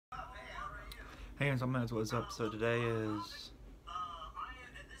Hey, Insomniac, what's up? So today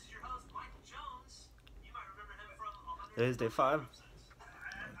is day 5.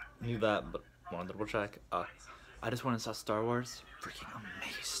 Knew that, but wanted to double check. I just went and saw Star Wars. Freaking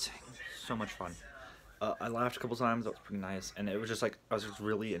amazing, so much fun. I laughed a couple times. That was pretty nice, and it was just like I was just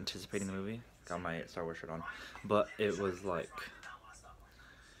really anticipating the movie. Got my Star Wars shirt on, but it was like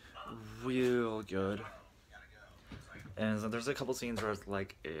real good. And so there's a couple scenes where I was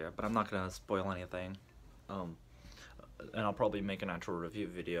like, yeah, but I'm not gonna spoil anything. Um, and I'll probably make an actual review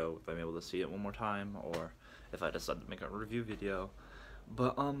video if I'm able to see it one more time, or if I decide to make a review video.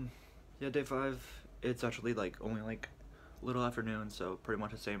 But yeah, day 5. It's actually like only like little afternoon, so pretty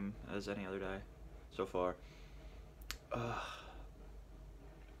much the same as any other day so far.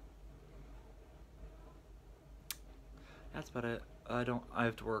 That's about it. I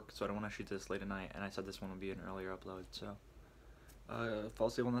have to work, so I don't want to shoot this late at night, and I said this one would be an earlier upload, so fall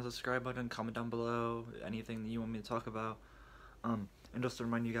asleep on the subscribe button, comment down below anything that you want me to talk about. And just to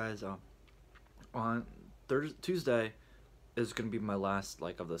remind you guys, on Tuesday is gonna be my last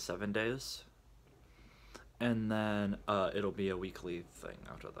of the 7 days, and then it'll be a weekly thing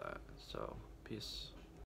after that. So peace.